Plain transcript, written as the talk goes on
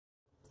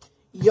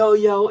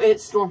Yo,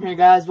 it's Storm here,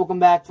 guys. Welcome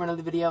back for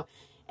another video.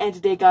 And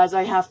today, guys,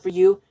 I have for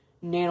you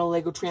Nano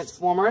Lego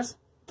Transformers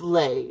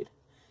Blade.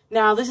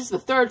 Now, this is the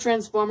third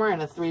Transformer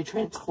in a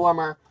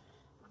 3-Transformer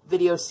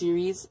video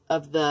series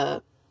of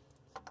the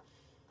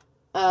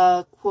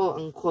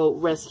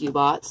quote-unquote Rescue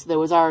Bots. There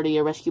was already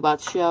a Rescue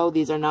Bots show.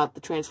 These are not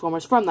the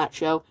Transformers from that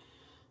show.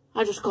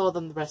 I just call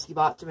them the Rescue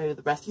Bots, or maybe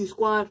the Rescue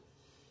Squad.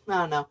 I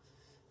don't know.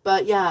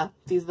 But yeah,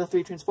 these are the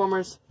 3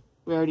 Transformers.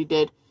 We already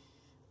did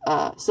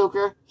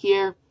Soaker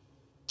here,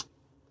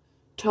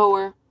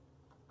 Tower,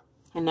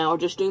 and now we're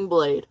just doing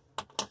Blade.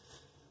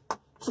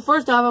 So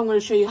first off, I'm going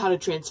to show you how to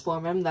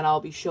transform him, then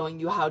I'll be showing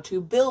you how to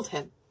build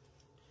him.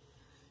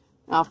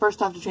 Now, first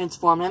off, to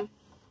transform him,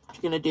 what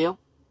you're going to do,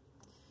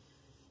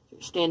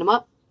 you stand him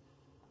up.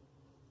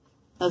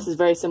 This is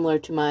very similar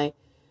to my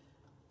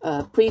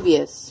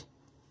previous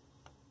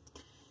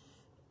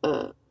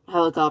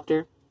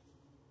helicopter.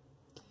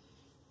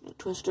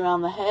 Twist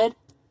around the head.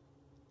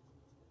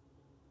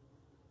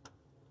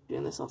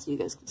 Doing this also so you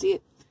guys can see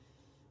it.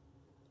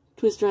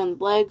 Twist around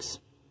the legs.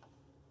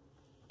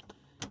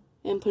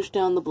 And push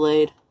down the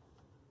blade.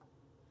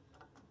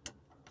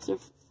 So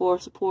for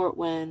support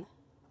when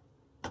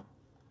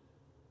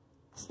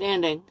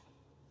standing.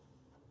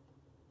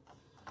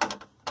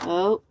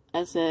 Oh,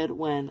 I said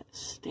when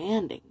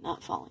standing,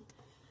 not falling.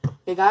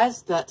 Okay,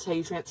 guys, that's how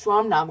you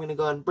transform. Now I'm going to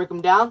go ahead and break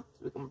them down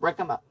so we can break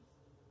them up.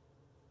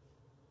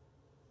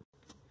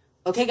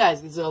 Okay,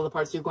 guys, these are all the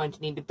parts you're going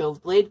to need to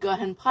build Blade. Go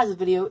ahead and pause the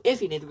video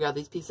if you need to grab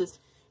these pieces.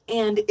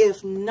 And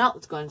if not,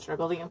 let's go ahead and start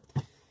building them.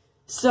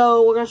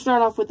 So, we're going to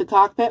start off with the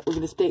cockpit. We're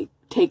going to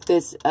take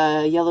this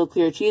yellow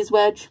clear cheese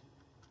wedge,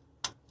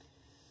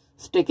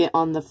 stick it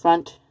on the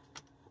front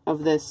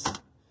of this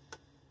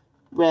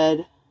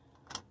red,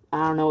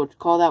 I don't know what to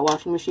call that,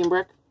 washing machine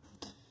brick.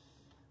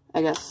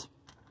 I guess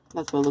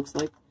that's what it looks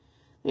like.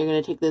 You're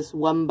going to take this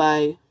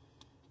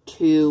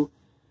 1x2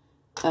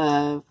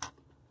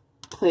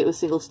 plate with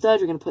single stud.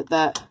 You're going to put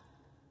that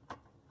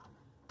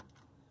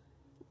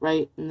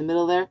right in the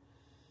middle there.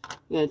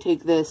 You're going to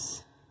take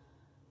this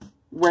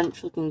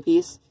wrench looking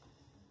piece,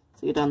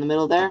 stick it down the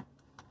middle there.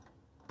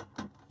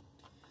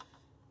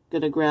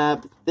 Going to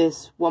grab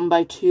this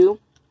 1x2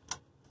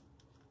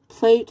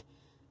 plate,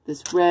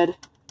 this red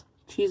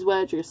cheese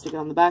wedge, you're going to stick it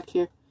on the back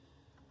here.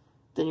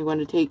 Then you're going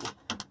to take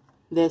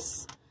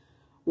this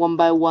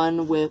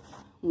 1x1 with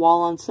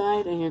wall on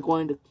side, and you're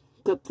going to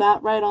clip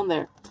that right on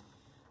there.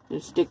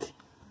 And stick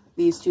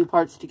these 2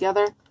 parts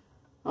together.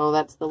 Oh,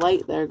 that's the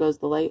light. There goes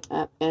the light.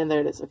 And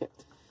there it is. Okay.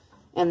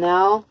 And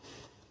now,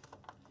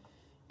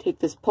 take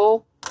this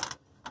pole.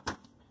 If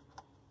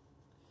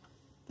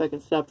I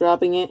can stop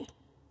dropping it.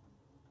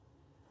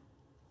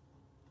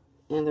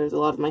 And there's a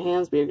lot of my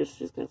hands, but you're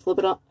just going to clip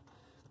it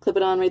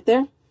on right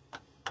there.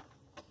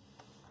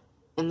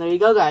 And there you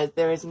go, guys.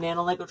 There is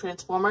Nano Lego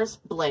Transformers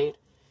Blade.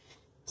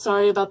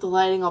 Sorry about the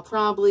lighting. I'll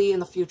probably in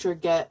the future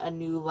get a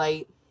new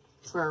light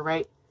for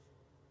right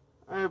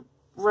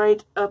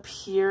up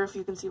here, if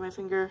you can see my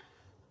finger.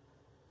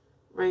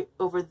 Right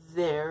over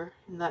there,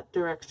 in that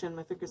direction.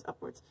 My finger's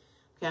upwards.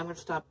 Okay, I'm going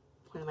to stop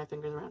pointing my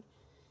fingers around.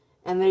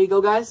 And there you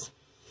go, guys.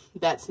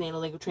 That's Nano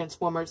Lego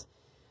Transformers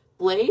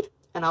Blade.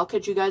 And I'll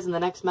catch you guys in the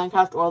next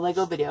Minecraft or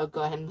Lego video.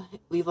 Go ahead and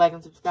leave a like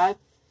and subscribe.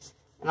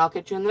 And I'll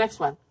catch you in the next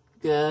one.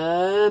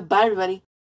 Goodbye, everybody.